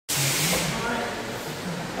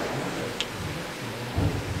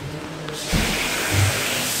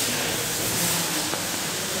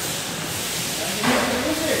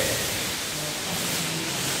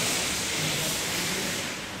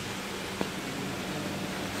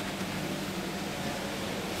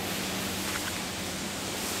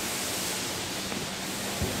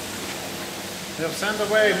They have sent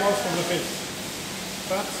away most of the fish.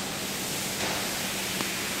 But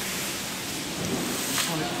this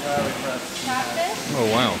one is very fresh. Catfish? Oh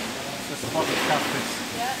wow. The spotted catfish.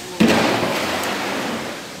 Yeah.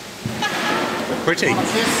 What's Pretty.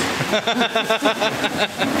 this?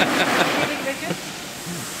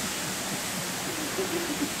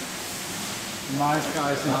 Nice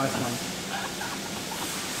guys, nice one.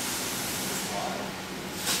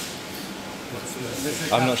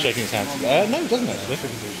 I'm not shaking his hand. No, it doesn't actually.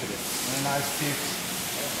 Very nice teeth.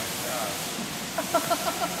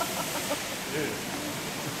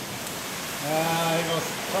 He was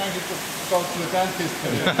trying to go to the dentist.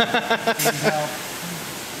 Didn't help.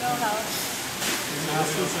 No help.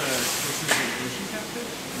 This is the ocean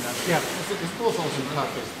catfish? Yeah, it's also ocean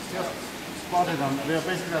catfish. It's just spotted on. They are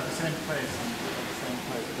basically at the same place.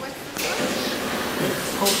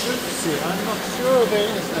 It's called Sea. I'm not sure the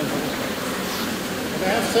English name for this one. They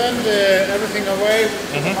have sent everything away to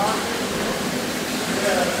the market.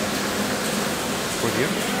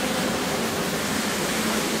 Brilliant.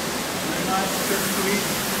 Very nice fish to eat.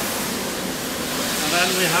 And then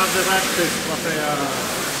we have the red fish, what they are.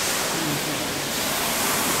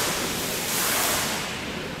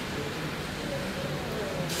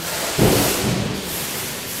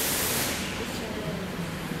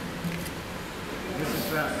 This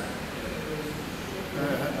is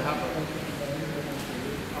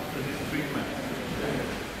after this treatment.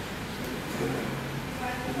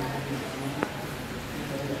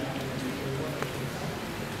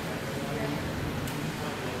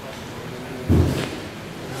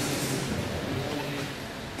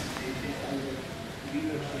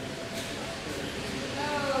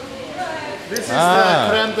 This is the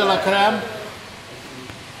creme de la creme.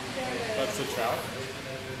 That's the trout?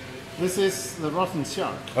 This is the rotten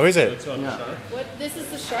shark. Oh, is it? Yeah. What? This is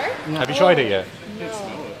the shark? Yeah. Have you tried it yet? You can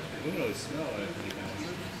smell it. You can really smell it.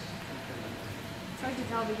 It's hard to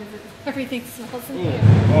tell because everything smells in here.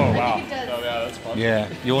 Oh, wow. I think it does. Oh, yeah, that's fun. Yeah,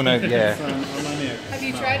 you all know. Yeah. Have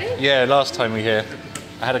you tried it? Yeah, last time we were here,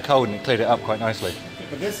 I had a cold and it cleared it up quite nicely.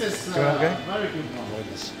 But this is you want to go? very good one.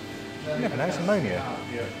 You never know, it's ammonia.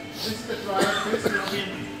 This is the dried fish you've been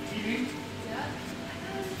eating.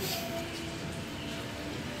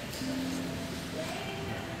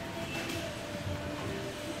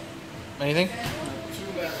 Anything?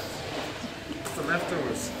 Two left. The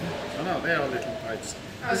leftovers. Oh no, they are little bites.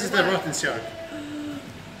 This is the rotten shark.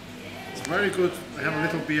 It's very good. I have a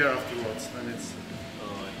little beer afterwards, and it's.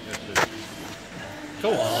 Go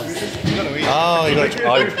on. You gotta eat. Oh, you got to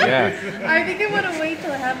yeah. I think I want to wait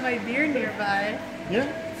till I have my beer nearby. Yeah?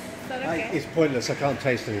 Is that okay? It's pointless, I can't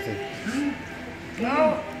taste anything.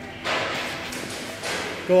 No.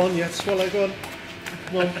 Go on, yeah, swallow, go on.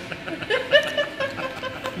 Come on.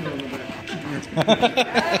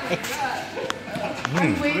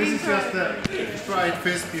 I'm This waiting is for just the dried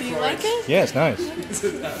fish before. Do you like it? Yeah, it's nice.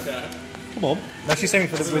 Come on. No, she's saving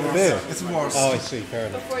for the with the beer. It's worse. Oh, I see, fair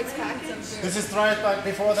enough. Before it's packaged? This is dried back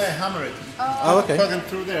before they hammer it. Oh, okay. Cut them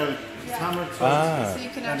through there. It's hammered through. Ah. So you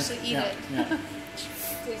can actually eat it. Yeah.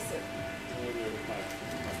 Taste it.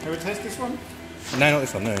 Have you tasted this one? No, not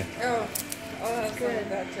this one, no. Oh, that's good.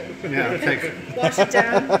 That too. Yeah, take it. Wash it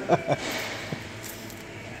down.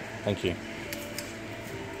 Thank you.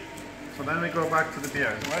 So then we go back to the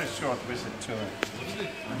beer. Very short visit to it.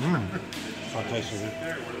 Can't taste anything.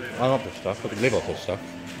 I love this stuff. I could live off this stuff.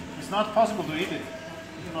 It's not possible to eat it.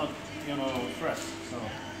 It's not, fresh. So.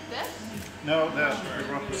 This? No, the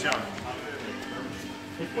rotten shark.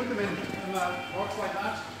 We put them in a box like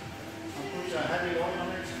that and put a heavy oil on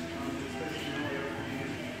it.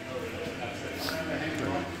 And they hang it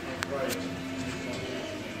on right.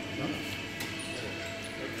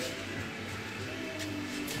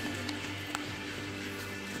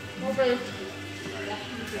 Okay.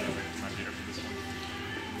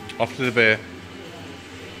 Off to the beer.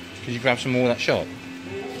 Could you grab some more of that shot?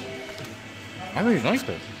 I really like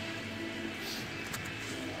this.